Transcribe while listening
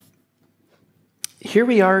here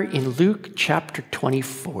we are in Luke chapter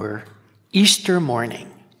 24, Easter morning.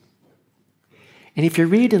 And if you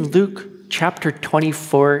read in Luke chapter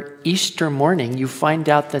 24, Easter morning, you find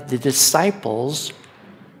out that the disciples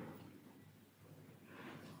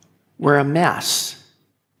were a mess.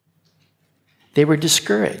 They were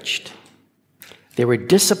discouraged. They were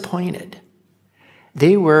disappointed.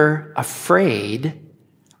 They were afraid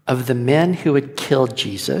of the men who had killed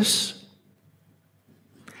Jesus.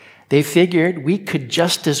 They figured we could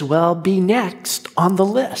just as well be next on the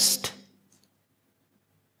list.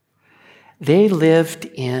 They lived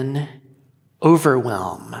in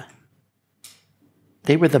overwhelm.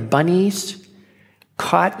 They were the bunnies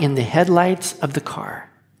caught in the headlights of the car.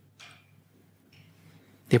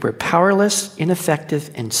 They were powerless, ineffective,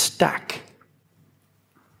 and stuck.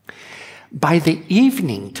 By the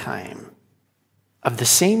evening time of the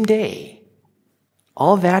same day,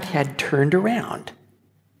 all that had turned around.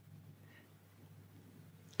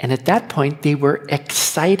 And at that point, they were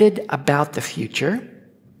excited about the future.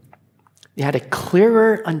 They had a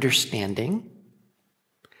clearer understanding.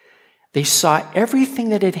 They saw everything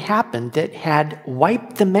that had happened that had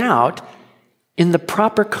wiped them out in the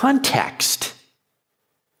proper context.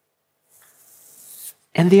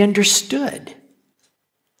 And they understood.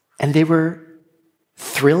 And they were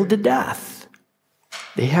thrilled to death.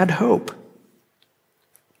 They had hope.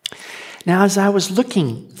 Now, as I was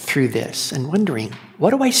looking through this and wondering,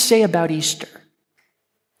 what do I say about Easter?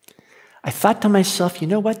 I thought to myself, you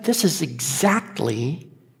know what? This is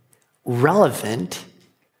exactly relevant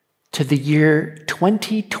to the year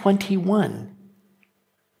 2021.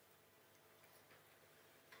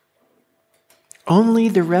 Only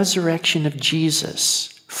the resurrection of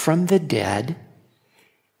Jesus from the dead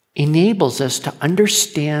enables us to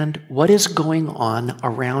understand what is going on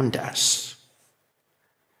around us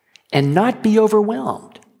and not be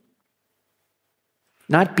overwhelmed,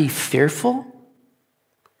 not be fearful,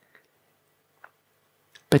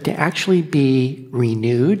 but to actually be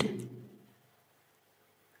renewed,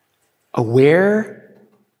 aware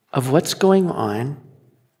of what's going on,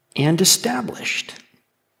 and established.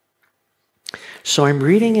 So I'm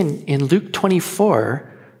reading in Luke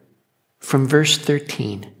 24 from verse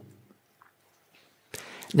 13.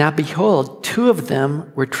 Now behold, two of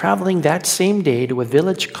them were traveling that same day to a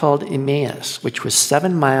village called Emmaus, which was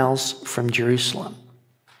 7 miles from Jerusalem.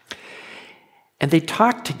 And they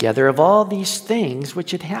talked together of all these things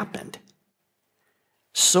which had happened.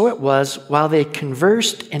 So it was, while they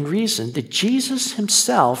conversed and reasoned, that Jesus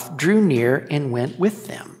himself drew near and went with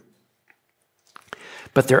them.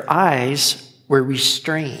 But their eyes were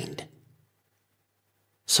restrained,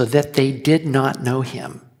 so that they did not know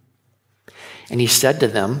him. And he said to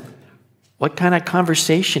them, what kind of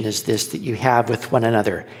conversation is this that you have with one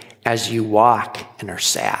another as you walk and are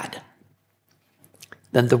sad?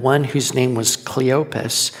 Then the one whose name was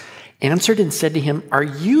Cleopas answered and said to him, are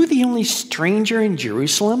you the only stranger in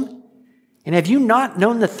Jerusalem? And have you not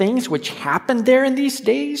known the things which happened there in these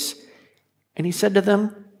days? And he said to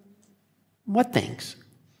them, what things?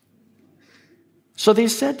 So they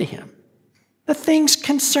said to him, the things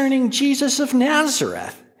concerning Jesus of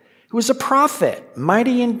Nazareth, who was a prophet,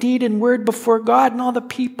 mighty in deed and word before God and all the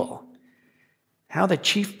people. How the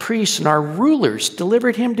chief priests and our rulers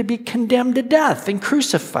delivered him to be condemned to death and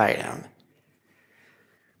crucified him.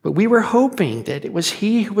 But we were hoping that it was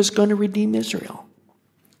he who was going to redeem Israel.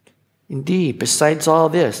 Indeed, besides all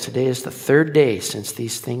this, today is the 3rd day since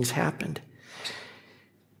these things happened.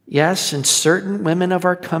 Yes, and certain women of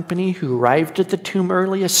our company who arrived at the tomb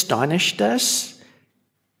early astonished us.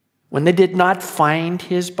 When they did not find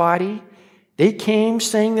his body, they came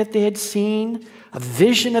saying that they had seen a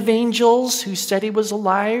vision of angels who said he was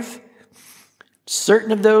alive.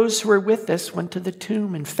 Certain of those who were with us went to the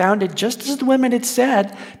tomb and found it just as the women had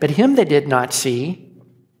said, but him they did not see.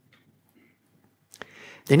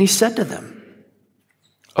 Then he said to them,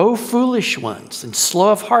 O foolish ones and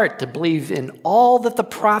slow of heart to believe in all that the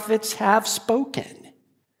prophets have spoken.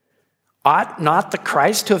 Ought not the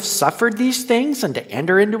Christ to have suffered these things and to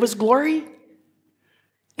enter into his glory?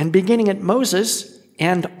 And beginning at Moses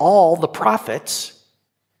and all the prophets,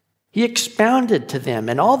 he expounded to them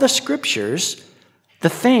in all the scriptures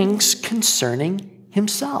the things concerning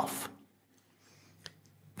himself.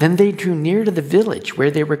 Then they drew near to the village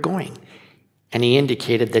where they were going, and he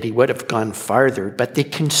indicated that he would have gone farther, but they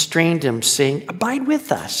constrained him, saying, abide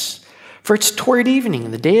with us, for it's toward evening,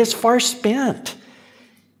 and the day is far spent.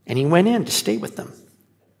 And he went in to stay with them.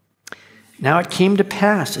 Now it came to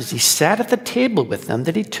pass, as he sat at the table with them,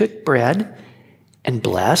 that he took bread and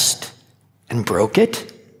blessed and broke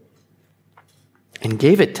it and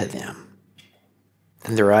gave it to them.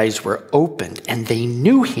 Then their eyes were opened, and they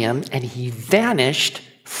knew him, and he vanished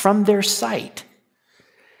from their sight.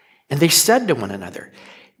 And they said to one another,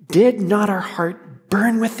 "Did not our heart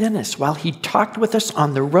burn within us while he talked with us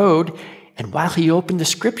on the road and while he opened the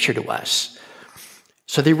scripture to us?"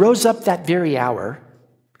 So they rose up that very hour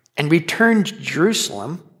and returned to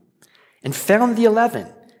Jerusalem and found the 11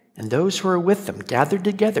 and those who were with them gathered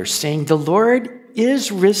together, saying, "The Lord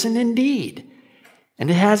is risen indeed, and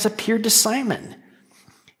it has appeared to Simon."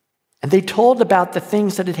 And they told about the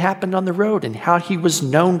things that had happened on the road and how he was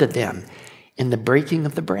known to them in the breaking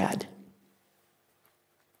of the bread.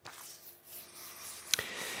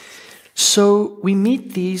 So we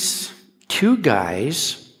meet these two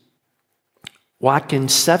guys walking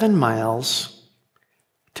 7 miles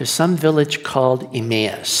to some village called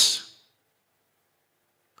Emmaus.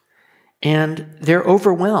 And they're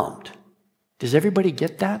overwhelmed. Does everybody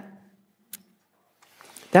get that?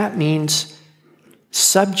 That means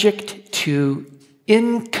subject to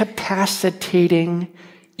incapacitating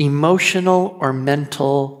emotional or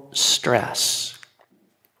mental stress.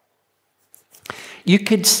 You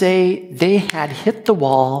could say they had hit the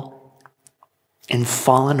wall and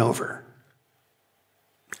fallen over.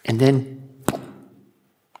 And then,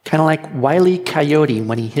 kind of like Wile E. Coyote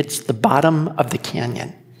when he hits the bottom of the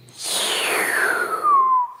canyon.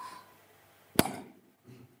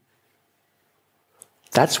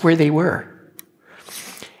 That's where they were.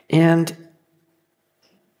 And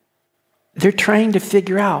they're trying to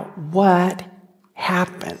figure out what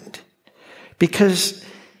happened. Because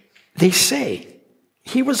they say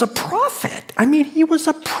he was a prophet. I mean, he was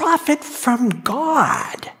a prophet from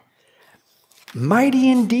God. Mighty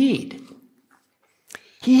indeed.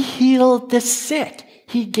 He healed the sick.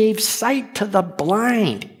 He gave sight to the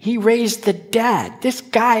blind. He raised the dead. This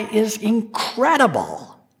guy is incredible.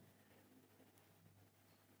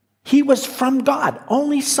 He was from God.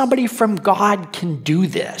 Only somebody from God can do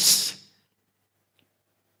this.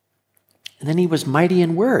 And then he was mighty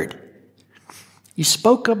in word. He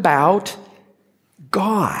spoke about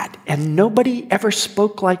God, and nobody ever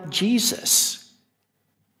spoke like Jesus.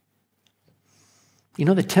 You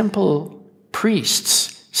know, the temple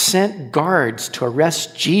priests sent guards to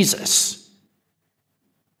arrest Jesus.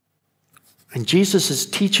 And Jesus is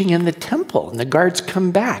teaching in the temple, and the guards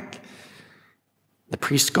come back. The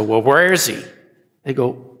priests go, "Well, where is he?" They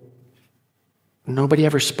go, "Nobody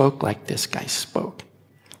ever spoke like this guy spoke."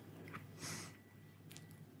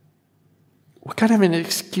 What kind of an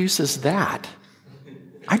excuse is that?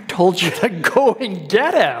 I told you to go and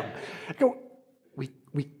get him. I go, we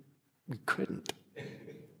couldn't.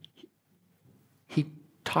 He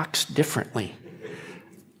talks differently.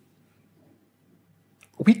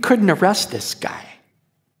 We couldn't arrest this guy.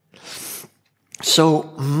 So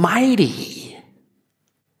mighty.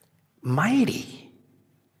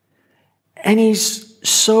 And he's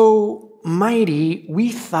so mighty,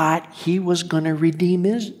 we thought he was going to redeem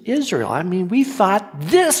Israel. I mean, we thought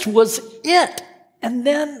this was it. And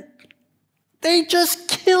then they just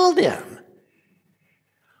killed him.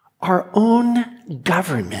 Our own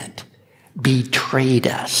government betrayed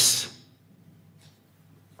us.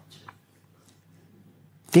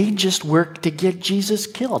 They just worked to get Jesus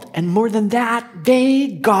killed. And more than that, they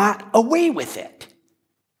got away with it.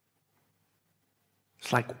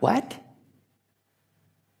 It's like, what?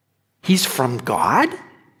 He's from God?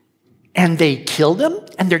 And they killed him?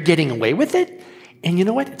 And they're getting away with it? And you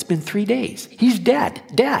know what? It's been 3 days. He's dead.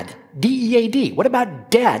 Dead. D-E-A-D. What about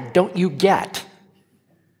dead don't you get?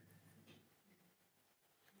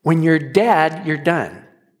 When you're dead, you're done.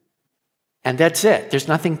 And that's it. There's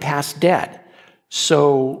nothing past dead.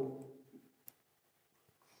 So,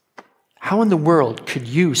 how in the world could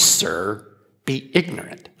you, sir, be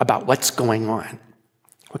ignorant about what's going on?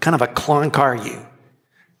 What kind of a clunk are you?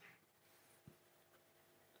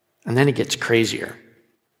 And then it gets crazier.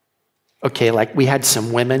 Okay, like we had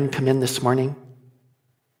some women come in this morning,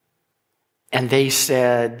 and they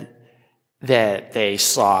said that they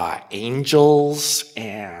saw angels,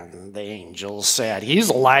 and the angels said, "He's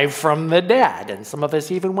alive from the dead." And some of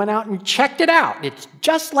us even went out and checked it out. It's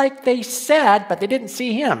just like they said, but they didn't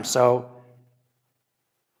see him. So,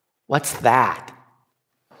 what's that?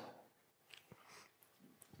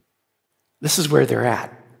 This is where they're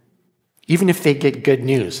at. Even if they get good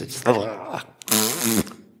news, it's,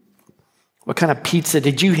 what kind of pizza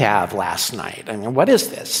did you have last night? I mean, what is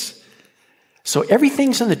this? So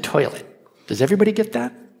everything's in the toilet. Does everybody get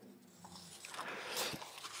that?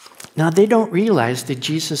 Now, they don't realize that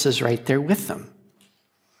Jesus is right there with them.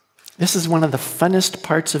 This is one of the funnest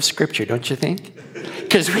parts of Scripture, don't you think?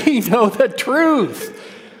 Because we know the truth.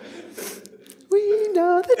 We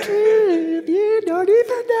know the truth. You You don't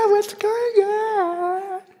even know what's going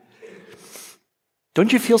on.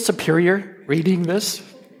 Don't you feel superior reading this?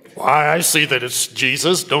 Why, I see that it's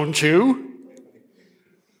Jesus, don't you?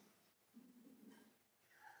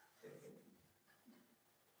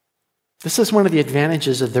 This is one of the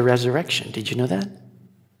advantages of the resurrection. Did you know that?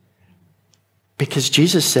 Because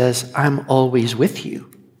Jesus says, I'm always with you.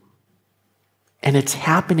 And it's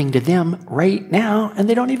happening to them right now, and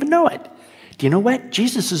they don't even know it. Do you know what?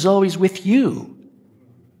 Jesus is always with you,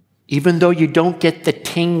 even though you don't get the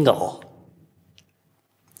tingle.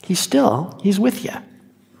 He's with you.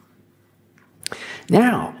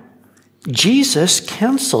 Now, Jesus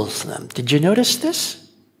counsels them. Did you notice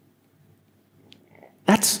this?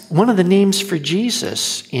 That's one of the names for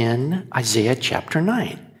Jesus in Isaiah chapter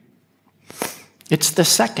 9. It's the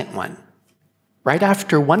second one. Right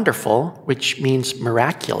after wonderful, which means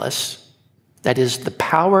miraculous, that is the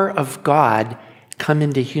power of God come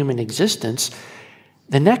into human existence,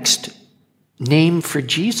 the next name for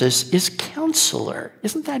Jesus is Counselor.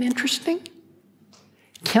 Isn't that interesting?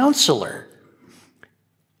 Counselor.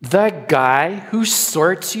 The guy who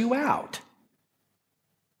sorts you out,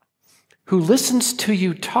 who listens to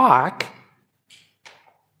you talk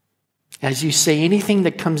as you say anything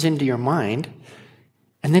that comes into your mind,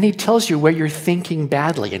 and then he tells you where you're thinking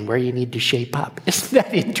badly and where you need to shape up. Isn't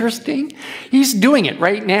that interesting? He's doing it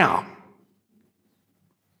right now.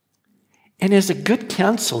 And as a good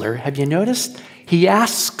counselor, have you noticed? He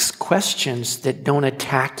asks questions that don't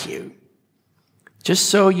attack you. Just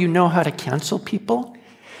so you know how to counsel people,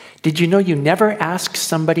 did you know you never ask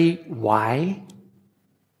somebody why?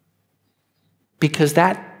 Because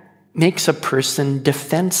that makes a person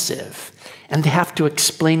defensive, and they have to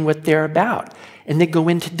explain what they're about, and they go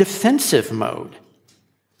into defensive mode.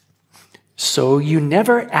 So you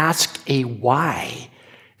never ask a why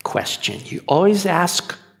question. You always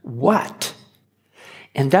ask what.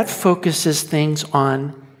 And that focuses things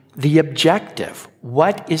on the objective.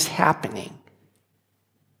 What is happening?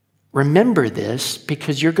 Remember this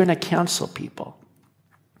because you're going to counsel people.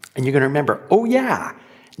 And you're going to remember, oh yeah,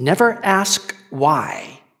 never ask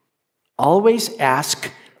why. Always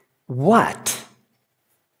ask what.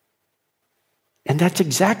 And that's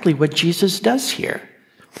exactly what Jesus does here.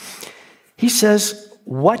 He says,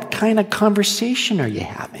 what kind of conversation are you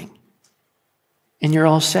having? And you're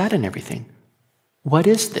all sad and everything. What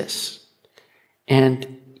is this?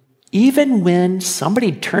 And even when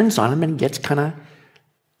somebody turns on him and gets kind of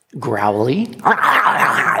growly,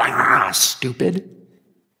 stupid,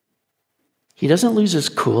 he doesn't lose his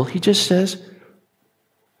cool. He just says,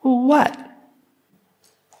 well, what?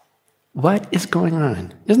 What is going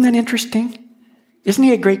on? Isn't that interesting? Isn't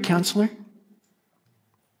he a great counselor?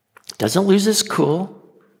 Doesn't lose his cool.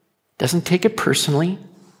 Doesn't take it personally.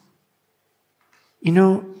 You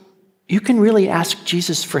know, you can really ask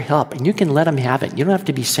Jesus for help, and you can let him have it. You don't have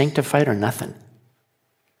to be sanctified or nothing.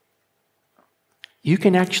 You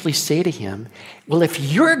can actually say to him, well, if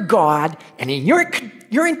you're God and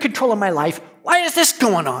you're in control of my life, why is this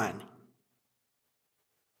going on?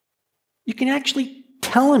 You can actually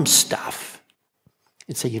tell him stuff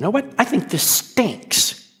and say, you know what? I think this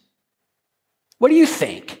stinks. What do you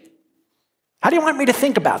think? How do you want me to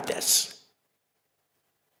think about this?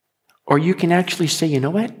 Or you can actually say, you know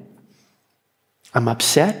what? I'm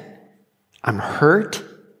upset. I'm hurt.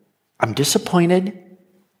 I'm disappointed.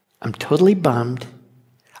 I'm totally bummed.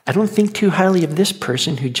 I don't think too highly of this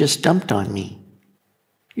person who just dumped on me.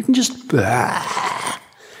 You can just dump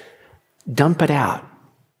it out.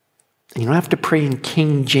 You don't have to pray in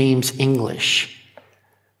King James English.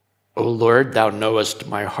 O Lord, thou knowest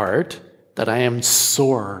my heart, that I am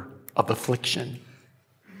sore of affliction.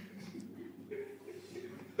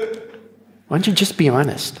 Why don't you just be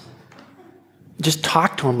honest? Just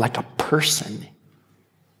talk to him like a person.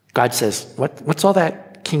 God says, what's all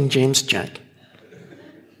that King James junk?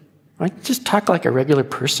 Right? Just talk like a regular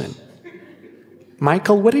person.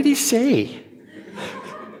 Michael, what did he say?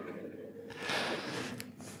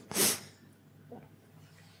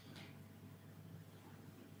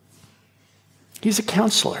 He's a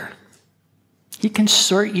counselor. He can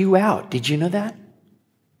sort you out. Did you know that?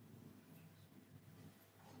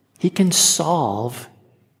 He can solve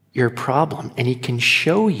your problem, and he can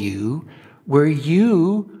show you where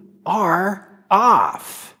you are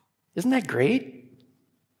off. Isn't that great?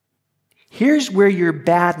 Here's where your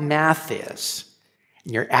bad math is.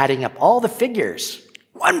 And you're adding up all the figures.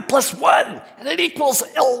 1 + 1, and it equals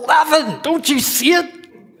 11. Don't you see it?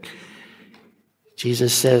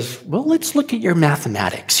 Jesus says, well, let's look at your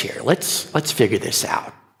mathematics here. Let's figure this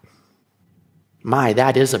out. My,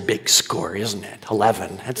 that is a big score, isn't it?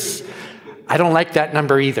 11. I don't like that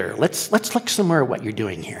number either. Let's look somewhere at what you're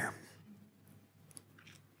doing here.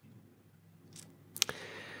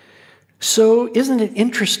 So isn't it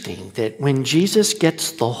interesting that when Jesus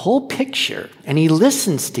gets the whole picture and he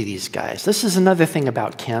listens to these guys, this is another thing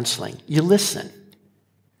about counseling. You listen.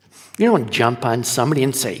 You don't jump on somebody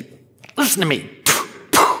and say, listen to me.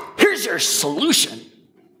 Here's your solution.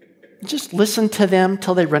 Just listen to them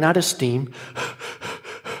till they run out of steam.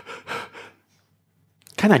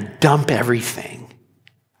 Kind of dump everything.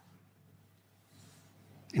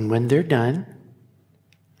 And when they're done,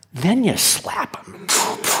 then you slap them.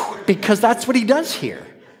 Because that's what he does here.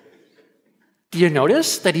 Do you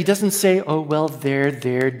notice that he doesn't say, oh, well, there,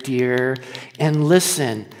 dear. And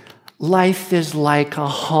listen, life is like a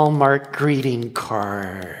Hallmark greeting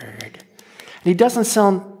card. And he doesn't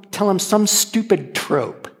tell him some stupid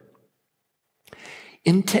trope.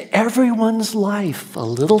 Into everyone's life, a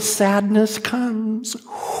little sadness comes.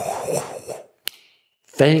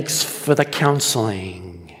 Thanks for the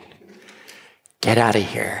counseling. Get out of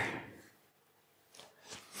here.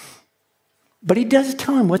 But he does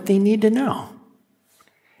tell them what they need to know.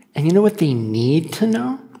 And you know what they need to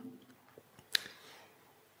know?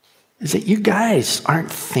 Is that you guys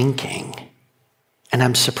aren't thinking. And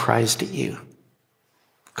I'm surprised at you.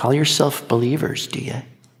 Call yourself believers, do you?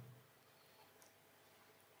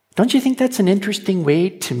 Don't you think that's an interesting way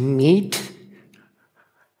to meet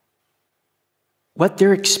what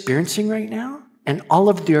they're experiencing right now? And all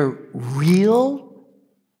of their real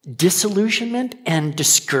disillusionment and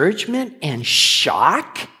discouragement and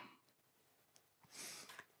shock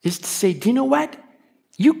is to say, do you know what?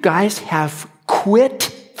 You guys have quit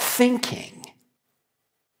thinking.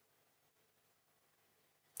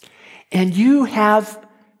 And you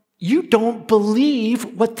don't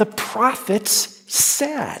believe what the prophets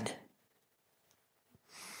said.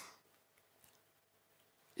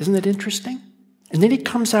 Isn't it interesting? And then he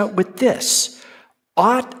comes out with this.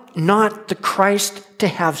 Ought not the Christ to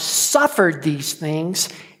have suffered these things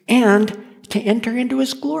and to enter into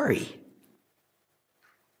his glory?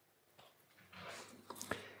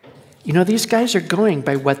 You know, these guys are going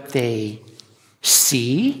by what they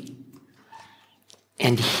see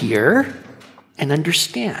and hear and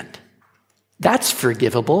understand. That's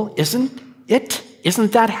forgivable, isn't it?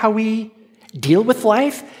 Isn't that how we deal with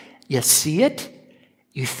life? You see it,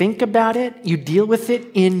 you think about it, you deal with it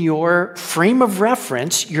in your frame of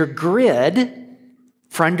reference, your grid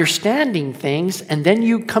for understanding things, and then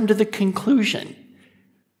you come to the conclusion.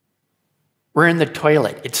 We're in the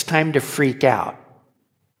toilet. It's time to freak out.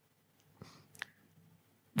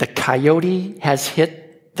 The coyote has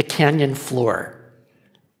hit the canyon floor.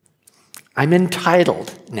 I'm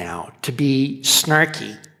entitled now to be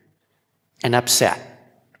snarky and upset.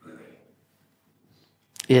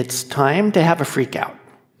 It's time to have a freak out.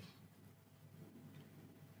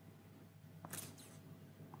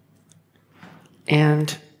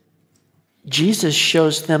 And Jesus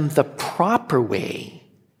shows them the proper way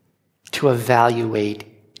to evaluate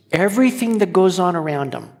everything that goes on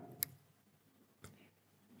around them.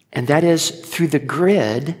 And that is through the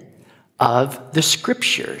grid of the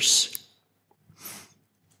scriptures.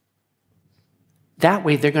 That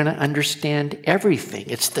way they're going to understand everything.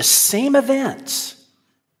 It's the same events.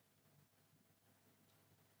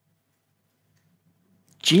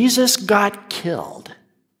 Jesus got killed.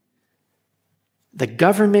 The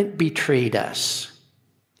government betrayed us.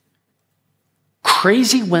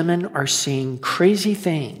 Crazy women are seeing crazy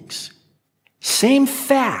things. Same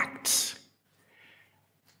facts.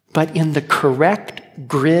 But in the correct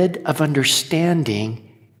grid of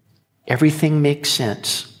understanding, everything makes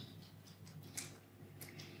sense.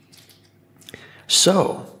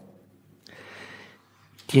 So,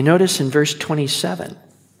 do you notice in verse 27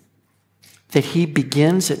 that he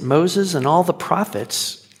begins at Moses and all the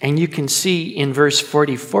prophets? And you can see in verse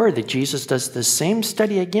 44 that Jesus does the same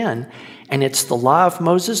study again, and it's the law of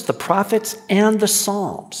Moses, the prophets, and the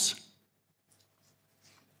Psalms.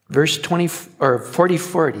 Verse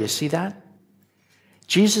 44, do you see that?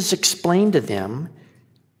 Jesus explained to them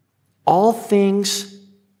all things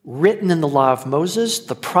written in the law of Moses,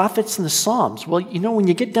 the prophets, and the Psalms. Well, you know, when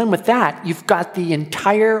you get done with that, you've got the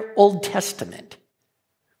entire Old Testament.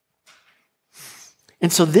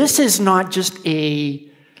 And so this is not just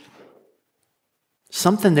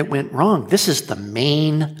something that went wrong. This is the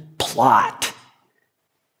main plot.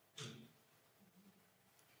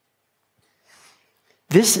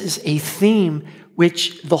 This is a theme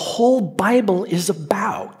which the whole Bible is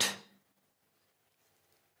about.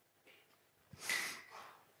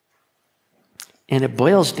 And it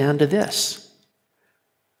boils down to this.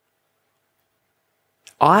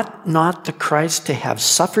 Ought not the Christ to have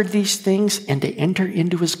suffered these things and to enter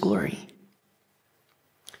into his glory?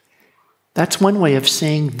 That's one way of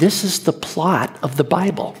saying this is the plot of the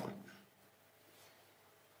Bible.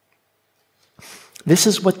 This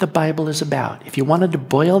is what the Bible is about. If you wanted to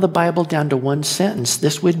boil the Bible down to one sentence,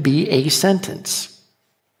 this would be a sentence.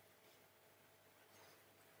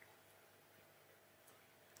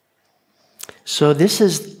 So this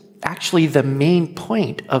is actually the main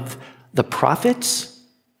point of the prophets,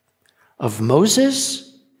 of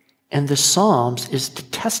Moses, and the Psalms, is to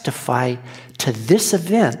testify to this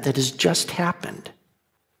event that has just happened.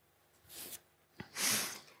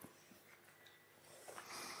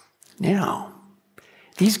 Now,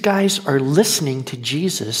 these guys are listening to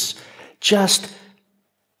Jesus just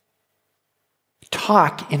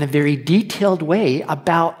talk in a very detailed way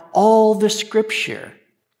about all the scripture.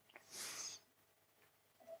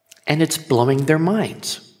 And it's blowing their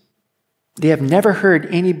minds. They have never heard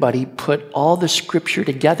anybody put all the scripture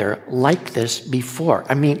together like this before.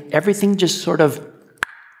 I mean, everything just sort of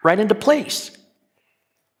right into place.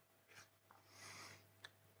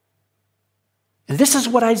 And this is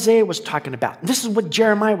what Isaiah was talking about. This is what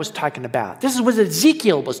Jeremiah was talking about. This is what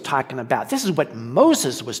Ezekiel was talking about. This is what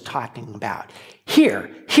Moses was talking about. Here,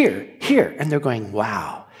 here, here. And they're going,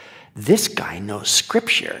 wow, this guy knows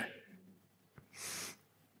scripture.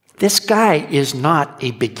 This guy is not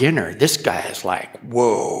a beginner. This guy is like,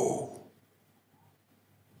 whoa.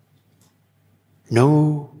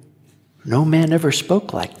 No man ever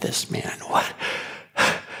spoke like this man. What?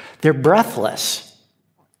 They're breathless.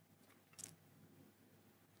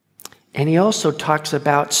 And he also talks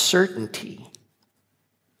about certainty.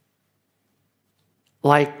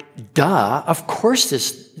 Like, duh, of course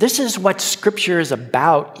this is what Scripture is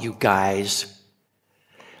about, you guys.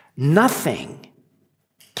 Nothing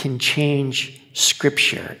can change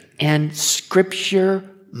Scripture, and Scripture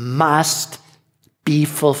must be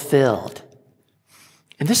fulfilled.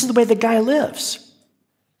 And this is the way the guy lives.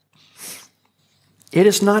 It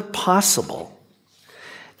is not possible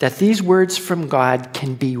that these words from God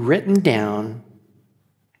can be written down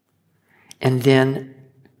and then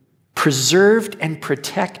preserved and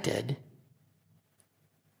protected,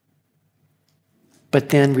 but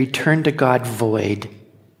then returned to God void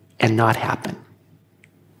and not happen.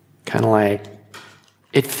 Kind of like,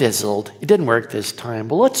 it fizzled. It didn't work this time.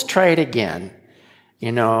 Well, let's try it again.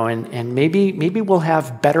 You know, and maybe we'll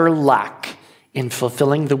have better luck in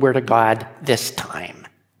fulfilling the Word of God this time.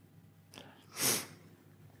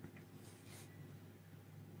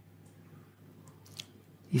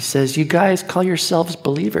 He says, you guys call yourselves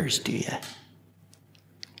believers, do you?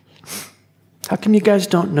 How come you guys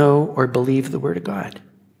don't know or believe the Word of God?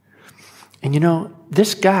 And you know,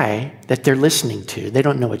 this guy that they're listening to, they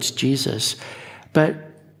don't know it's Jesus, but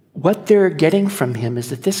what they're getting from him is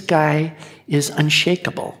that this guy is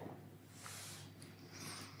unshakable.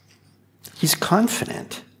 He's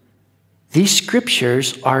confident. These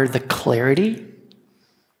scriptures are the clarity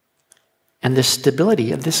and the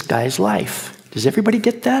stability of this guy's life. Does everybody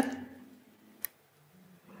get that?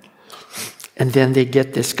 And then they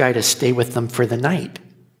get this guy to stay with them for the night.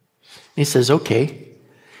 And he says, okay.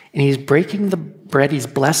 And he's breaking the bread, he's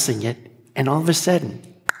blessing it, and all of a sudden,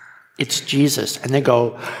 it's Jesus. And they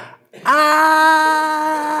go, ah!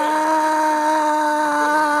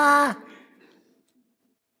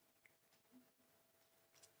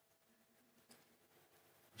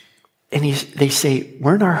 And they say,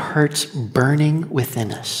 weren't our hearts burning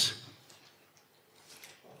within us?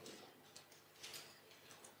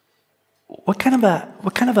 What kind of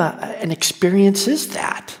an experience is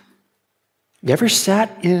that? You ever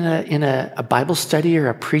sat in a Bible study or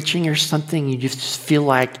a preaching or something, you just feel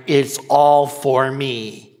like it's all for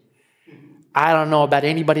me? I don't know about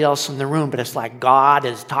anybody else in the room, but it's like God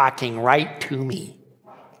is talking right to me.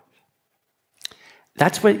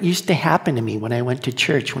 That's what used to happen to me when I went to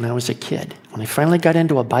church when I was a kid. When I finally got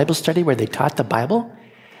into a Bible study where they taught the Bible,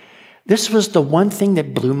 this was the one thing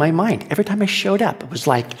that blew my mind. Every time I showed up, it was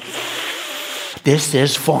like, this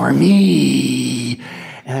is for me.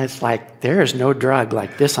 And it's like, there is no drug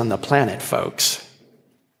like this on the planet, folks.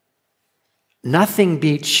 Nothing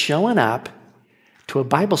beats showing up to a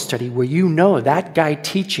Bible study where you know that guy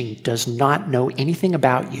teaching does not know anything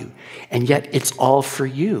about you, and yet it's all for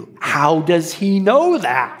you. How does he know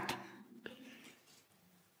that?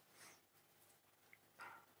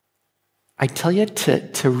 I tell you,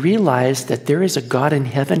 to realize that there is a God in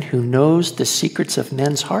heaven who knows the secrets of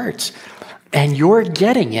men's hearts, and you're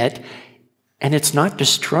getting it, and it's not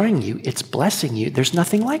destroying you, it's blessing you. There's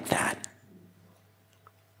nothing like that.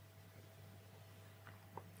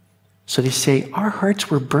 So they say, our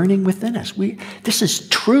hearts were burning within us. This is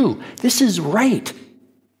true. This is right.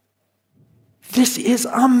 This is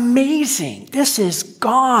amazing. This is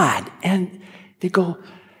God. And they go,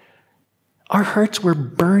 our hearts were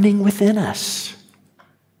burning within us.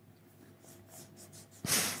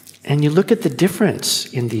 And you look at the difference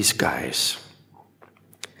in these guys.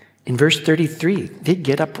 In verse 33, they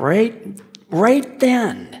get up right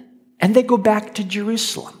then, and they go back to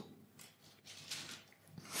Jerusalem.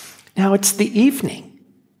 Now it's the evening.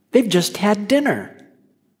 They've just had dinner.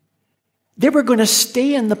 They were going to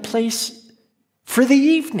stay in the place for the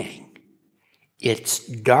evening. It's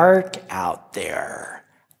dark out there.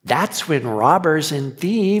 That's when robbers and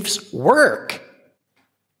thieves work.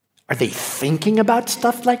 Are they thinking about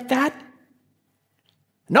stuff like that?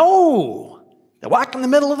 No. They walk in the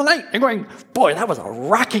middle of the night. They're going, boy, that was a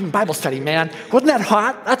rocking Bible study, man. Wasn't that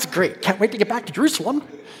hot? That's great. Can't wait to get back to Jerusalem.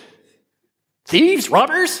 Thieves,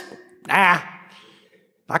 robbers? Nah,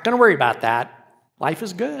 not going to worry about that. Life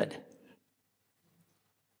is good.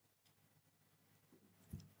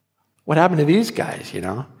 What happened to these guys,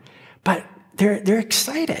 But they're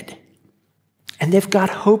excited. And they've got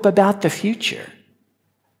hope about the future.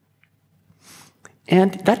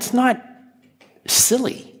 And that's not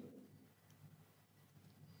silly.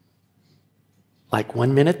 Like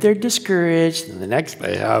 1 minute they're discouraged, and the next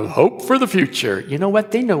they have hope for the future. You know what?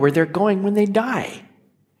 They know where they're going when they die.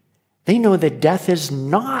 They know that death is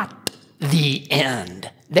not the end.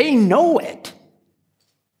 They know it.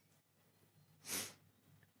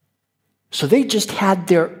 So they just had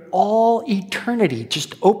their all eternity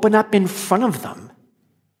just open up in front of them.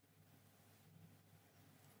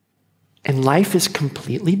 And life is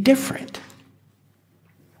completely different.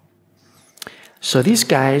 So these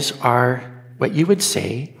guys are, what you would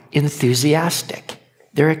say, enthusiastic.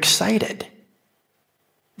 They're excited.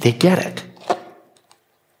 They get it.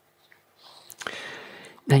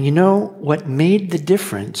 Now, you know what made the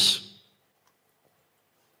difference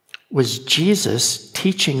was Jesus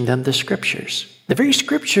teaching them the scriptures, the very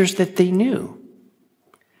scriptures that they knew,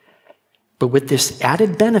 but with this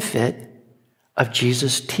added benefit of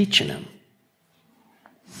Jesus teaching them.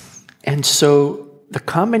 And so the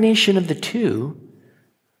combination of the two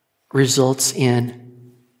results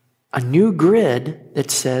in a new grid that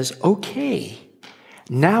says, okay,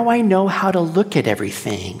 now I know how to look at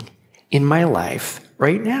everything in my life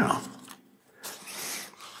right now.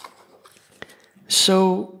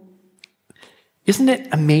 So, isn't it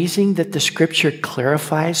amazing that the scripture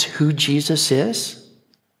clarifies who Jesus is?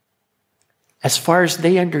 As far as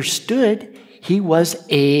they understood, he was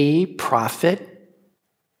a prophet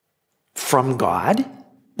from God.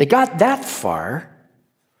 They got that far,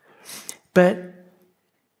 but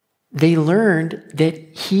they learned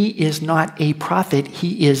that he is not a prophet,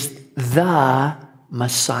 he is the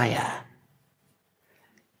Messiah.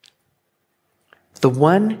 The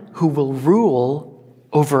one who will rule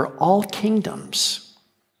over all kingdoms.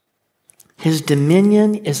 His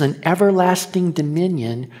dominion is an everlasting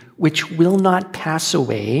dominion which will not pass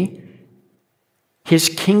away. His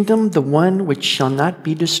kingdom, the one which shall not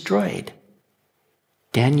be destroyed.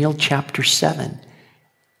 Daniel chapter 7.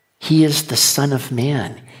 He is the Son of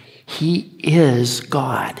Man. He is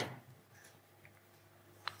God.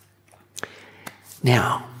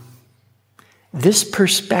 Now, this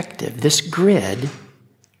perspective, this grid,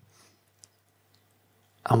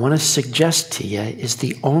 I want to suggest to you is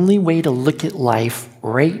the only way to look at life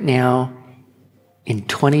right now in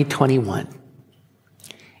 2021.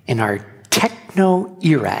 In our techno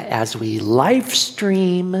era, as we live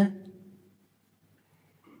stream and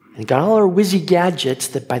got all our whizzy gadgets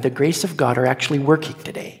that by the grace of God are actually working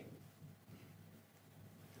today.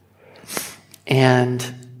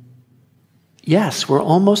 And yes, we're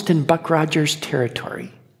almost in Buck Rogers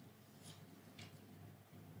territory.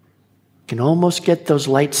 You can almost get those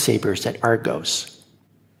lightsabers at Argos.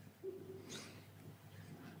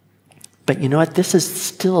 But you know what? This is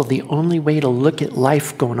still the only way to look at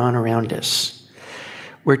life going on around us.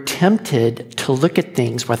 We're tempted to look at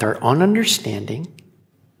things with our own understanding,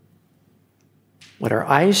 what our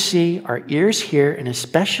eyes see, our ears hear, and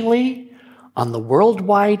especially on the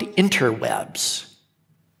worldwide interwebs,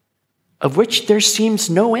 of which there seems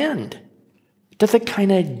no end to the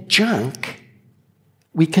kind of junk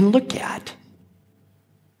we can look at.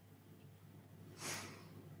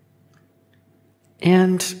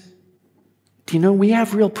 And, do you know, we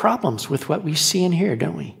have real problems with what we see and hear,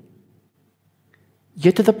 don't we? You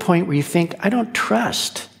get to the point where you think, I don't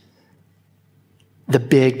trust the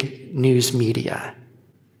big news media.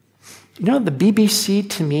 You know, the BBC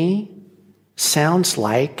to me sounds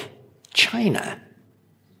like China.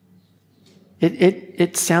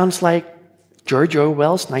 It sounds like George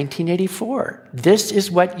Orwell's 1984. This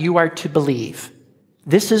is what you are to believe.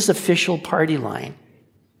 This is official party line.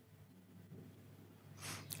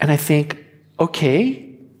 And I think,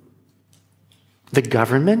 okay, the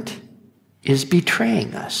government is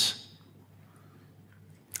betraying us.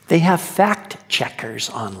 They have fact checkers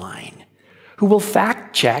online who will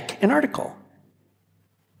fact check an article.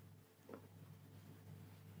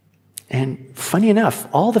 And funny enough,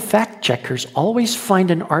 all the fact checkers always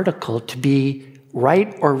find an article to be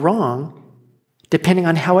right or wrong depending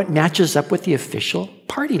on how it matches up with the official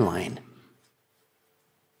party line.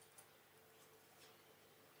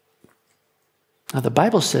 Now, the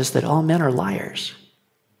Bible says that all men are liars.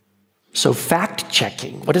 So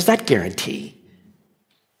fact-checking, what does that guarantee?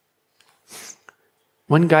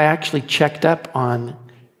 One guy actually checked up on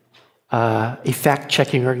a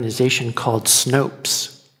fact-checking organization called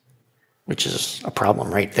Snopes, which is a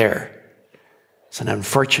problem right there. It's an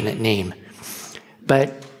unfortunate name.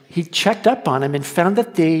 But he checked up on them and found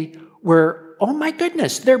that they were, oh my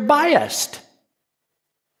goodness, they're biased.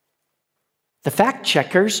 The fact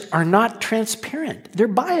checkers are not transparent. They're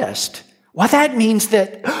biased. Well, that means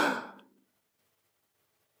that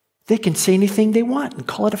they can say anything they want and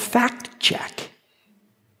call it a fact check.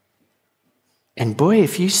 And boy,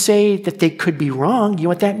 if you say that they could be wrong, you know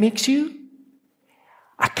what that makes you?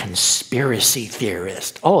 A conspiracy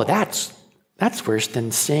theorist. Oh, that's worse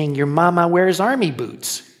than saying your mama wears army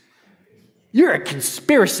boots. You're a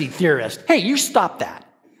conspiracy theorist. Hey, you stop that.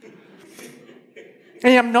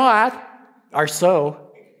 Hey, I'm not. Or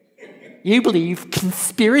so. You believe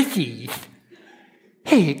conspiracies.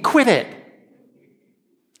 Hey, quit it.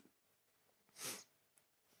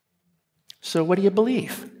 So what do you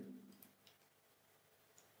believe?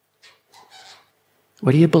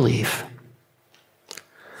 What do you believe?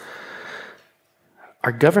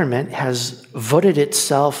 Our government has voted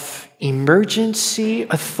itself emergency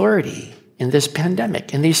authority in this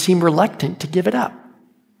pandemic, and they seem reluctant to give it up.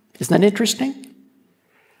 Isn't that interesting?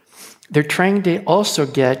 They're trying to also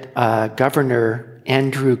get Governor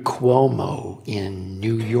Andrew Cuomo in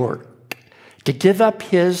New York to give up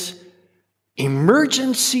his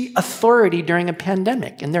emergency authority during a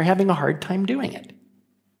pandemic, and they're having a hard time doing it.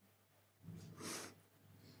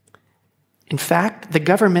 In fact, the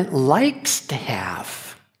government likes to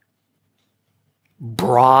have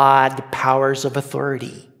broad powers of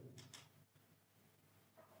authority.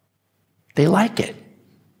 They like it.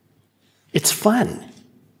 It's fun.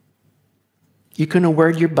 You can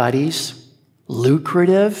award your buddies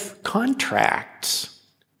lucrative contracts.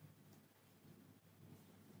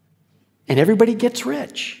 And everybody gets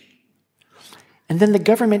rich. And then the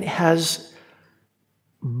government has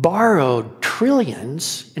borrowed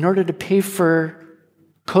trillions in order to pay for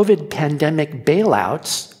COVID pandemic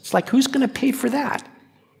bailouts. It's like, who's going to pay for that?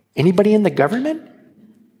 Anybody in the government?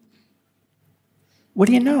 What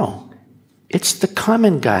do you know? It's the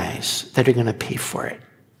common guys that are going to pay for it.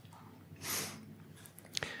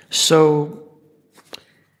 So,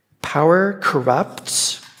 power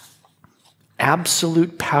corrupts.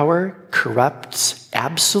 Absolute power corrupts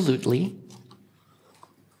absolutely.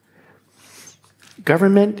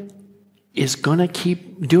 Government is going to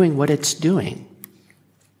keep doing what it's doing,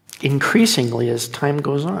 increasingly as time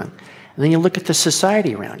goes on. And then you look at the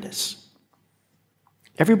society around us.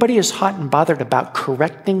 Everybody is hot and bothered about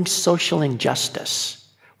correcting social injustice.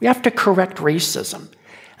 We have to correct racism.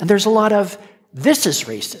 And there's a lot of, this is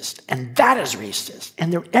racist, and that is racist.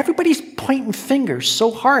 And everybody's pointing fingers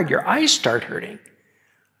so hard, your eyes start hurting.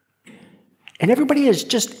 And everybody is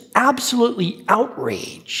just absolutely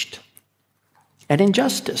outraged at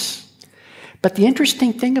injustice. But the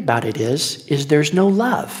interesting thing about it is there's no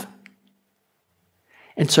love.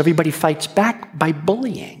 And so everybody fights back by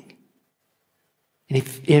bullying. And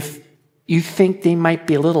if you think they might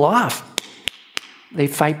be a little off, they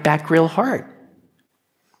fight back real hard.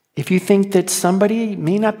 If you think that somebody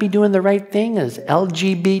may not be doing the right thing as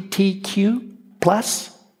LGBTQ+,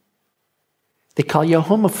 they call you a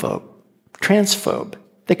homophobe, transphobe.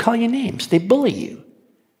 They call you names. They bully you.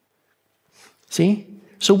 See?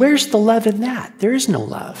 So where's the love in that? There is no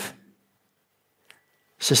love.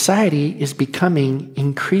 Society is becoming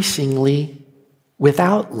increasingly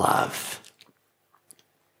without love.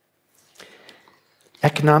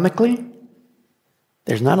 Economically,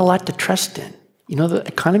 there's not a lot to trust in. You know, the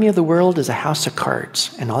economy of the world is a house of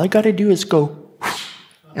cards, and all I got to do is go,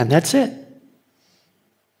 and that's it.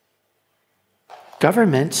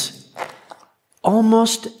 Governments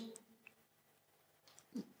almost,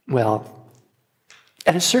 well,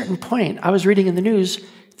 at a certain point, I was reading in the news,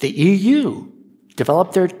 the EU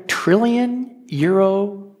developed their €1 trillion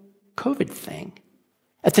COVID thing.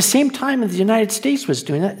 At the same time as the United States was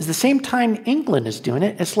doing it, at the same time England is doing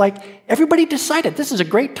it, it's like everybody decided this is a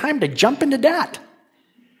great time to jump into debt.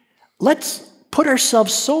 Let's put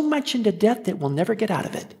ourselves so much into debt that we'll never get out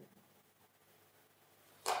of it.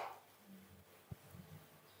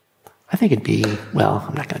 I think it'd be, well,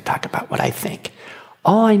 I'm not going to talk about what I think.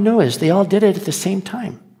 All I know is they all did it at the same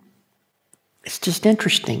time. It's just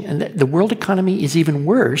interesting. And the world economy is even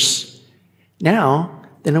worse now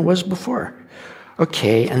than it was before.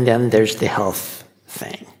 Okay, and then there's the health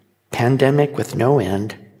thing. Pandemic with no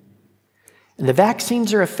end. And the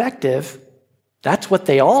vaccines are effective. That's what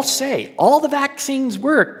they all say. All the vaccines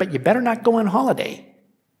work, but you better not go on holiday.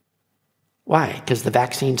 Why? Because the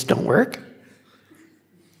vaccines don't work?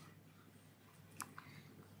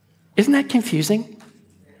 Isn't that confusing?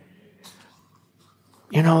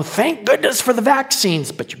 You know, thank goodness for the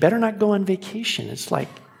vaccines, but you better not go on vacation. It's like,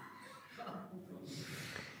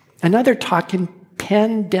 and now they're talking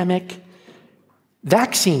pandemic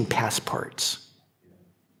vaccine passports.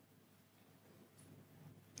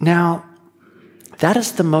 Now, that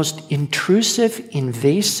is the most intrusive,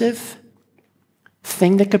 invasive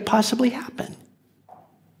thing that could possibly happen.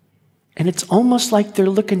 And it's almost like they're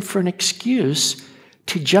looking for an excuse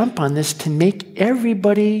to jump on this to make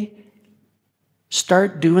everybody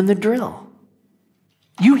start doing the drill.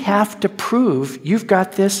 You have to prove you've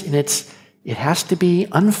got this, and it has to be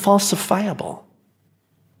unfalsifiable.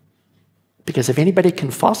 Because if anybody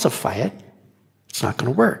can falsify it, it's not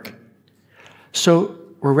going to work. So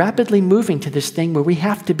we're rapidly moving to this thing where we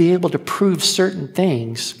have to be able to prove certain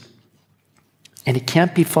things, and it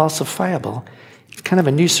can't be falsifiable. It's kind of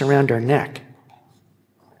a noose around our neck.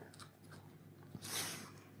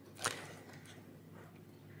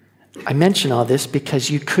 I mention all this because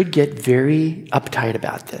you could get very uptight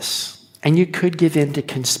about this. And you could give in to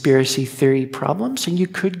conspiracy theory problems, and you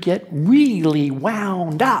could get really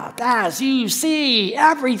wound up as you see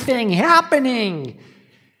everything happening.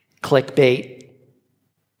 Clickbait.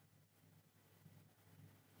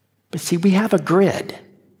 But see, we have a grid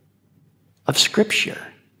of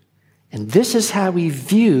Scripture, and this is how we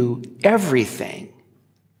view everything.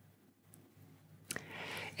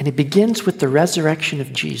 And it begins with the resurrection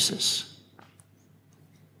of Jesus.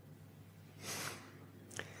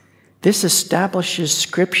 This establishes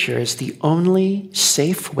Scripture as the only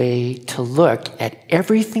safe way to look at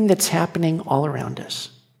everything that's happening all around us.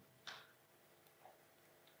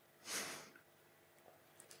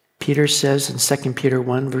 Peter says in 2 Peter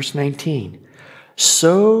 1, verse 19,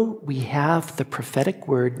 "So we have the prophetic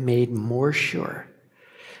word made more sure,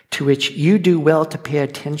 to which you do well to pay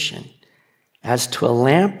attention, as to a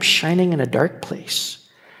lamp shining in a dark place,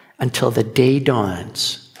 until the day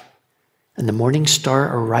dawns, and the morning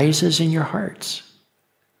star arises in your hearts."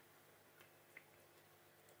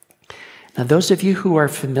 Now, those of you who are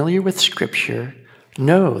familiar with Scripture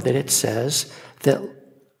know that it says that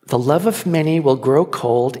the love of many will grow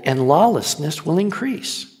cold and lawlessness will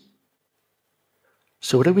increase.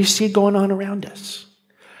 So what do we see going on around us?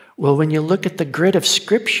 Well, when you look at the grid of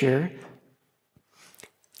Scripture,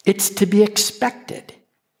 it's to be expected.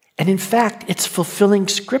 And in fact, it's fulfilling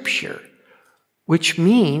Scripture, which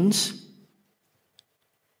means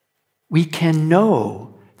we can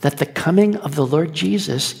know that the coming of the Lord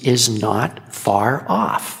Jesus is not far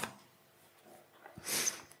off.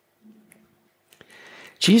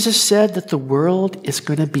 Jesus said that the world is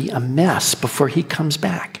going to be a mess before he comes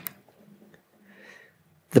back.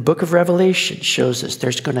 The book of Revelation shows us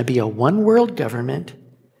there's going to be a one world government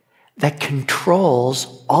that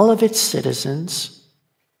controls all of its citizens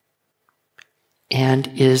and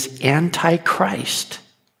is anti-Christ.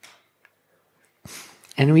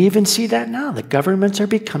 And we even see that now. The governments are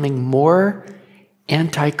becoming more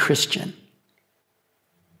anti-Christian.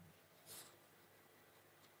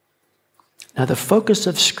 Now, the focus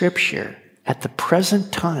of Scripture at the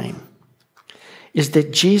present time is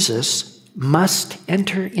that Jesus must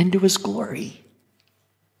enter into his glory.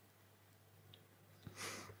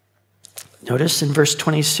 Notice in verse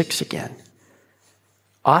 26 again.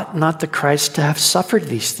 "Ought not the Christ to have suffered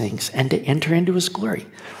these things and to enter into his glory?"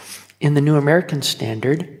 In the New American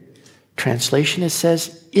Standard translation, it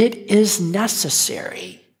says, "It is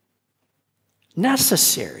necessary."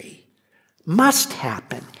 Necessary. Must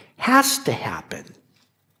happen. Has to happen.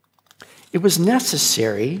 It was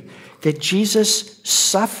necessary that Jesus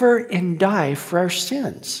suffer and die for our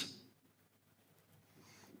sins.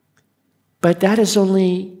 But that is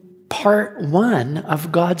only part one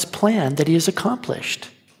of God's plan that he has accomplished.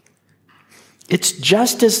 It's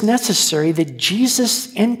just as necessary that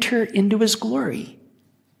Jesus enter into his glory.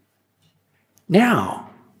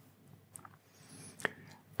 Now,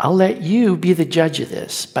 I'll let you be the judge of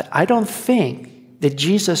this, but I don't think that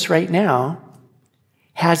Jesus right now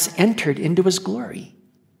has entered into his glory.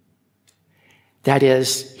 That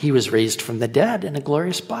is, he was raised from the dead in a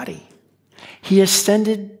glorious body. He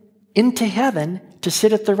ascended into heaven to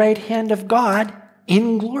sit at the right hand of God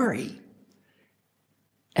in glory.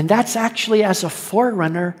 And that's actually as a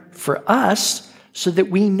forerunner for us so that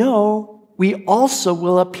we know we also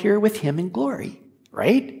will appear with him in glory,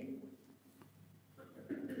 right?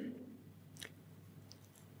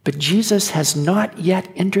 But Jesus has not yet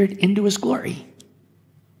entered into his glory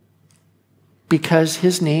because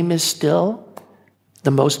his name is still the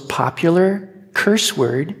most popular curse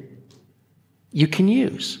word you can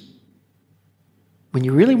use. When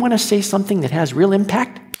you really want to say something that has real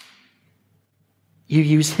impact, you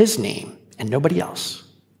use his name and nobody else.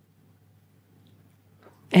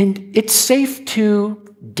 And it's safe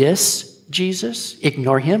to diss Jesus,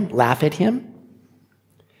 ignore him, laugh at him.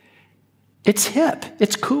 It's hip.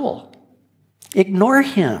 It's cool. Ignore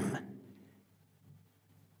him.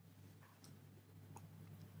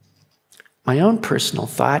 My own personal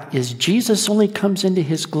thought is Jesus only comes into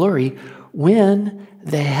his glory when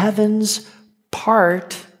the heavens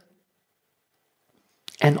part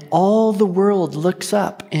and all the world looks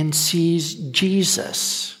up and sees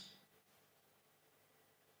Jesus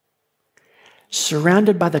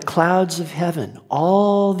surrounded by the clouds of heaven,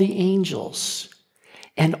 all the angels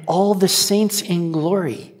and all the saints in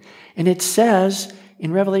glory. And it says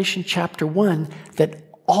in Revelation chapter 1 that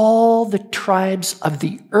all the tribes of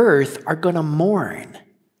the earth are going to mourn.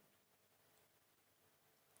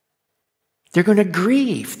 They're going to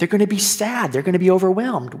grieve. They're going to be sad. They're going to be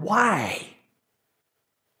overwhelmed. Why?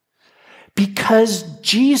 Because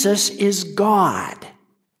Jesus is God.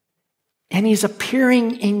 And he's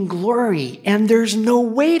appearing in glory. And there's no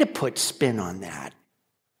way to put spin on that.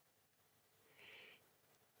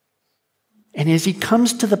 And as he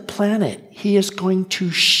comes to the planet, he is going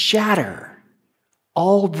to shatter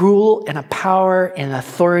all rule and power and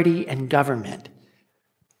authority and government.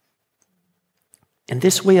 And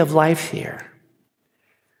this way of life here,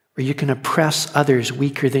 where you can oppress others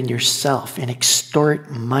weaker than yourself and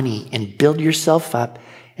extort money and build yourself up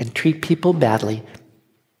and treat people badly,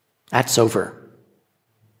 that's over.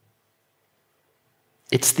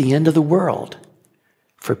 It's the end of the world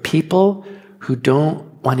for people who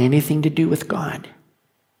don't want anything to do with God.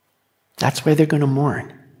 That's why they're going to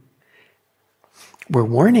mourn. We're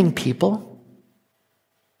warning people.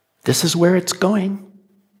 This is where it's going.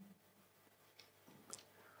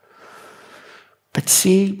 But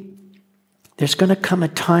see, there's going to come a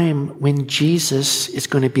time when Jesus is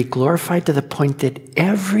going to be glorified to the point that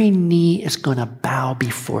every knee is going to bow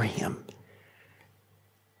before him.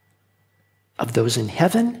 Of those in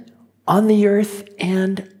heaven, on the earth,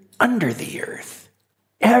 and under the earth.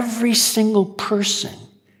 Every single person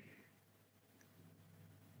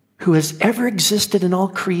who has ever existed in all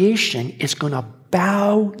creation is going to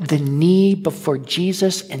bow the knee before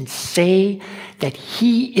Jesus and say that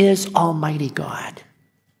he is Almighty God.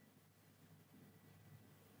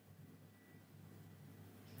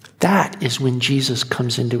 That is when Jesus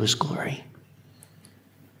comes into his glory.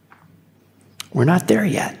 We're not there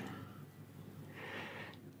yet.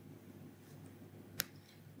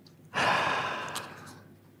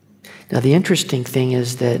 Now, the interesting thing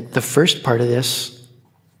is that the first part of this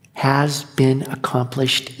has been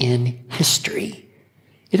accomplished in history.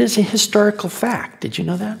 It is a historical fact. Did you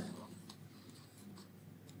know that?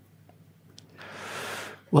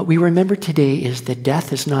 What we remember today is that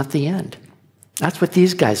death is not the end. That's what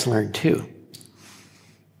these guys learned too.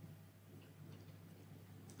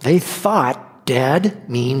 They thought dead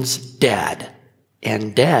means dead,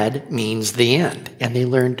 and dead means the end. And they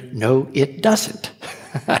learned, no, it doesn't.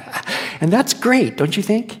 And that's great, don't you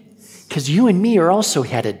think? Because you and me are also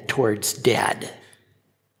headed towards dead.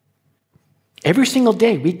 Every single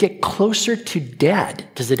day we get closer to dead.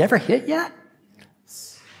 Does it ever hit yet?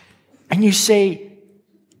 And you say,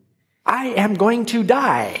 I am going to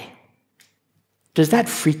die. Does that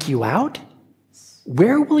freak you out?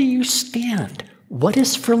 Where will you stand? What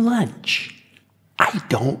is for lunch? I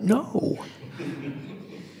don't know.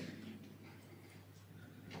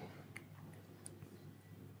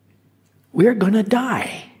 We're going to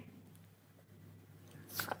die.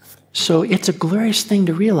 So it's a glorious thing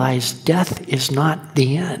to realize death is not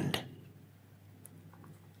the end.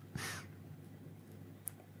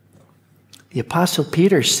 The Apostle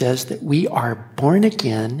Peter says that we are born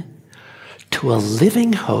again to a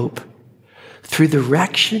living hope through the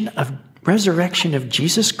resurrection of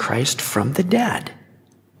Jesus Christ from the dead.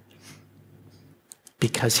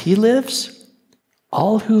 Because he lives,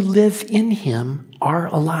 all who live in him are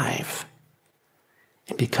alive.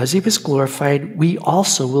 And because he was glorified, we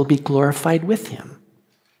also will be glorified with him.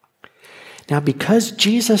 Now, because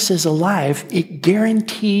Jesus is alive, it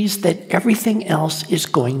guarantees that everything else is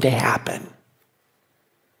going to happen.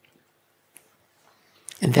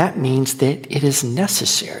 And that means that it is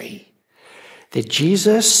necessary that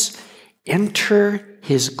Jesus enter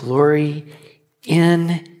his glory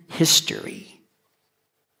in history.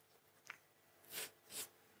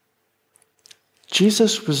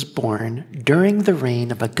 Jesus was born during the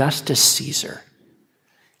reign of Augustus Caesar.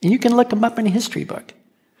 And you can look him up in a history book.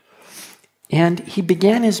 And he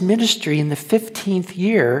began his ministry in the 15th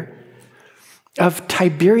year of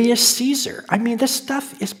Tiberius Caesar. I mean, this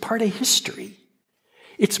stuff is part of history.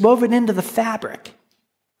 It's woven into the fabric.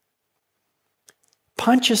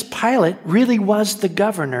 Pontius Pilate really was the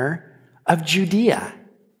governor of Judea.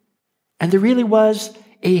 And there really was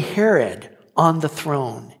a Herod on the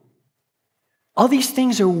throne. All these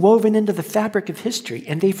things are woven into the fabric of history,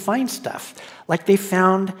 and they find stuff. Like they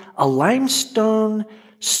found a limestone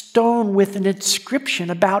stone with an inscription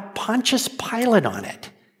about Pontius Pilate on it.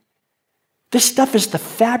 This stuff is the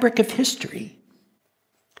fabric of history.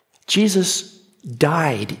 Jesus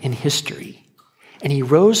died in history, and he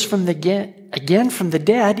rose again from the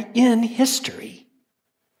dead in history,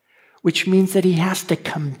 which means that he has to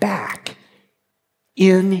come back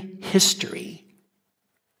in history.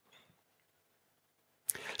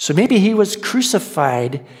 So maybe he was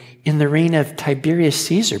crucified in the reign of Tiberius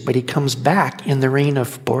Caesar, but he comes back in the reign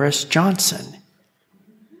of Boris Johnson.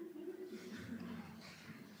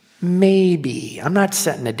 Maybe. I'm not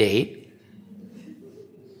setting a date.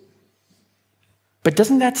 But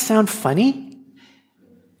doesn't that sound funny?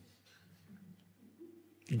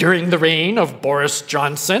 During the reign of Boris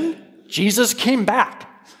Johnson, Jesus came back.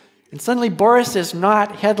 And suddenly Boris is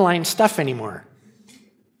not headline stuff anymore.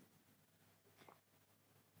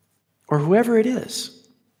 Or whoever it is.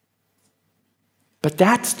 But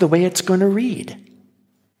that's the way it's going to read.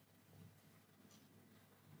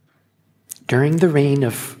 During the reign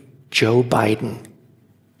of Joe Biden,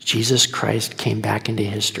 Jesus Christ came back into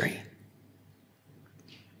history.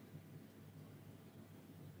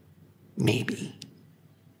 Maybe.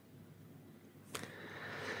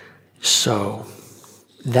 So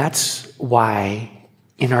that's why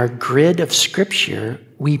in our grid of Scripture,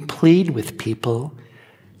 we plead with people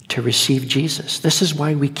to receive Jesus. This is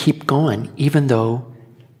why we keep going, even though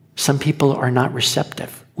some people are not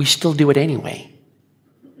receptive. We still do it anyway.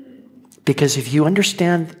 Because if you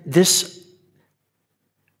understand this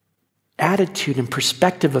attitude and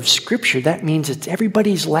perspective of Scripture, that means it's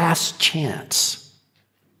everybody's last chance.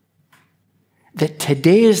 That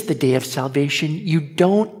today is the day of salvation. You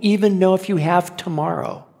don't even know if you have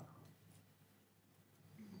tomorrow.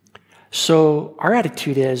 So our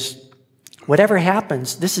attitude is, whatever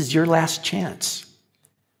happens, this is your last chance.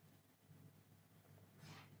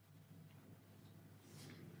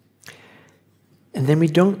 And then we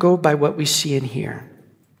don't go by what we see in here.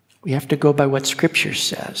 We have to go by what Scripture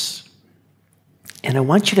says. And I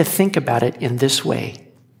want you to think about it in this way.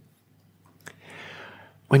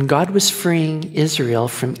 When God was freeing Israel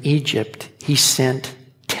from Egypt, he sent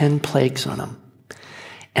 10 plagues on them.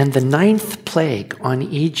 And the 9th plague on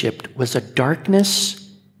Egypt was a darkness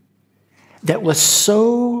that was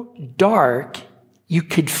so dark you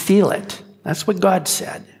could feel it. That's what God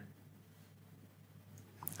said.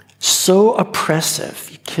 So oppressive.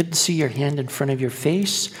 You couldn't see your hand in front of your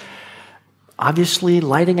face. Obviously,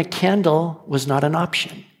 lighting a candle was not an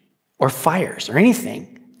option, or fires, or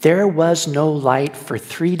anything. There was no light for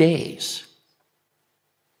 3 days.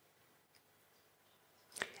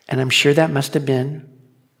 And I'm sure that must have been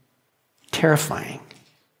terrifying.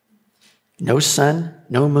 No sun,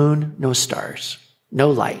 no moon, no stars, no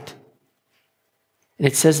light. And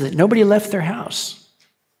it says that nobody left their house.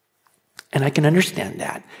 And I can understand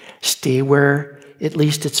that. Stay where at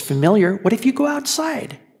least it's familiar. What if you go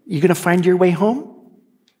outside? You going to find your way home?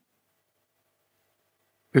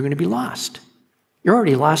 You're going to be lost. You're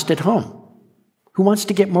already lost at home. Who wants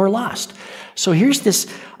to get more lost? So here's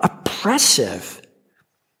this oppressive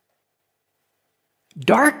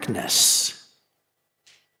darkness.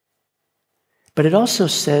 But it also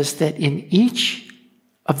says that in each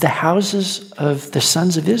of the houses of the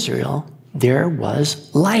sons of Israel, there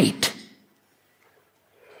was light.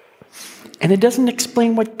 And it doesn't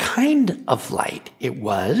explain what kind of light it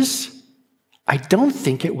was. I don't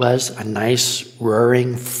think it was a nice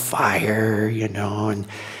roaring fire, and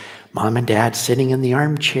mom and dad sitting in the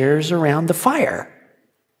armchairs around the fire.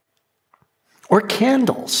 Or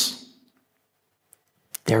candles.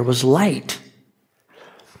 There was light.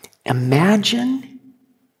 Imagine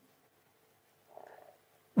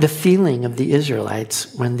the feeling of the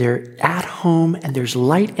Israelites when they're at home and there's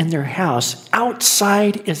light in their house.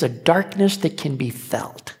 Outside is a darkness that can be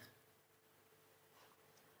felt.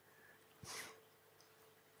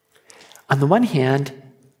 On the one hand,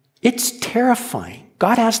 it's terrifying.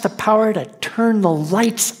 God has the power to turn the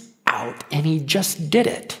lights out, and he just did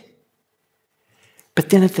it. But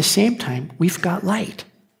then at the same time, we've got light.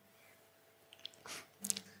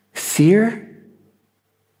 Fear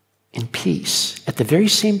and peace at the very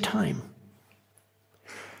same time.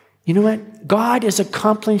 You know what? God is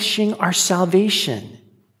accomplishing our salvation,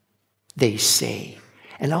 they say.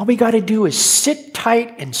 And all we got to do is sit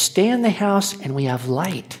tight and stay in the house, and we have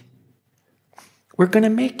light. We're going to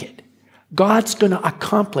make it. God's going to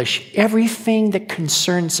accomplish everything that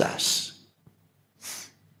concerns us.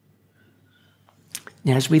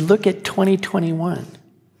 Now, as we look at 2021,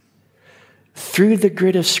 through the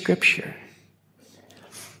grid of Scripture,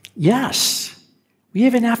 yes, we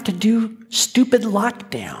even have to do stupid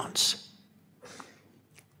lockdowns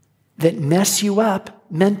that mess you up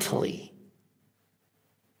mentally.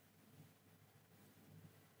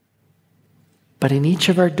 But in each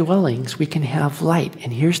of our dwellings, we can have light.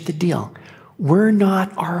 And here's the deal. We're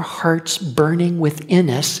not our hearts burning within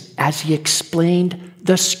us as he explained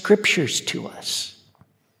the Scriptures to us.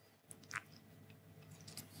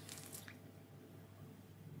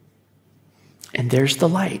 And there's the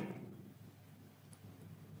light.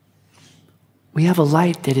 We have a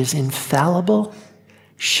light that is infallible,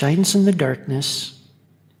 shines in the darkness,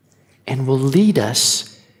 and will lead us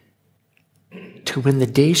to when the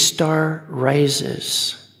day star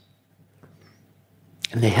rises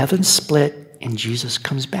and the heavens split and Jesus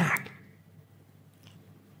comes back.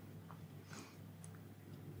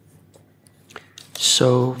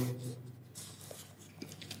 So,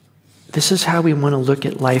 this is how we want to look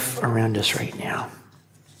at life around us right now.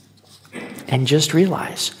 And just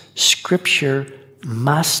realize, Scripture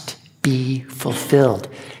must be fulfilled.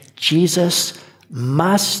 Jesus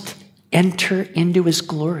must enter into his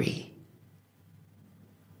glory.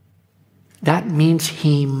 That means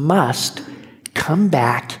he must come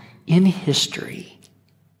back in history.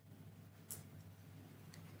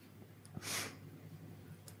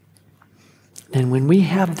 And when we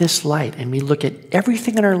have this light and we look at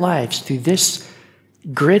everything in our lives through this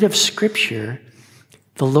grid of Scripture,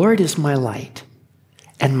 the Lord is my light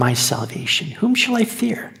and my salvation. Whom shall I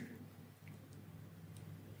fear?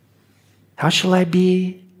 How shall I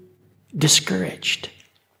be discouraged?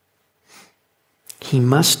 He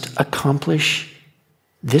must accomplish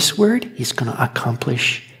this word. He's going to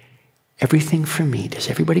accomplish everything for me. Does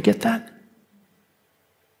everybody get that?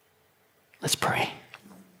 Let's pray.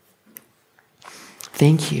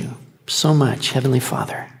 Thank you so much, Heavenly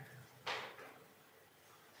Father,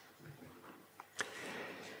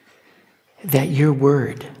 that your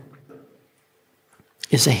word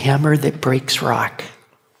is a hammer that breaks rock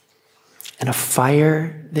and a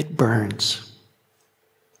fire that burns.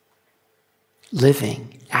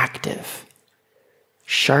 Living, active,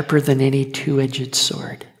 sharper than any two-edged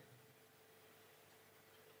sword.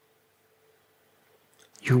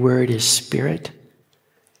 Your word is spirit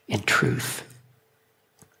and truth.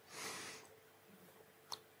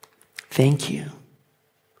 Thank you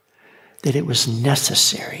that it was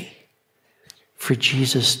necessary for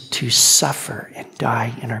Jesus to suffer and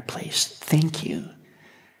die in our place. Thank you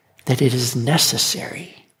that it is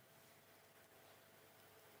necessary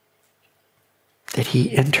that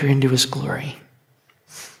he enter into his glory.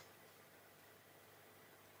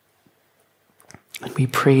 And we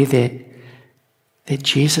pray that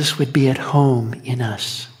Jesus would be at home in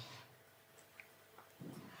us.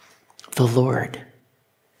 The Lord,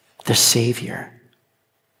 the Savior.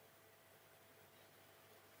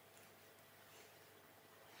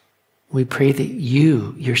 We pray that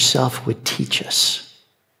you yourself would teach us.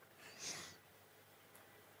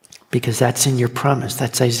 Because that's in your promise.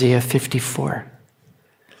 That's Isaiah 54.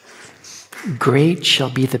 Great shall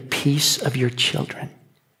be the peace of your children,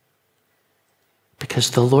 because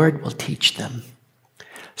the Lord will teach them.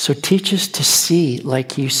 So teach us to see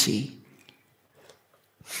like you see,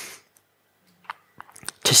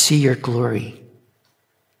 to see your glory,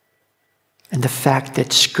 and the fact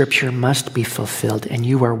that Scripture must be fulfilled, and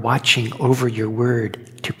you are watching over your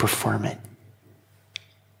word to perform it.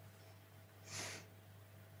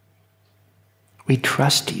 We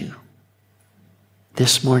trust you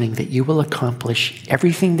this morning that you will accomplish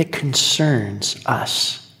everything that concerns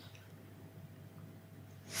us.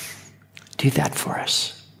 Do that for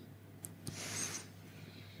us.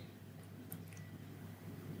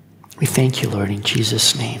 We thank you, Lord, in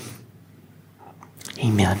Jesus' name.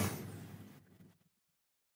 Amen.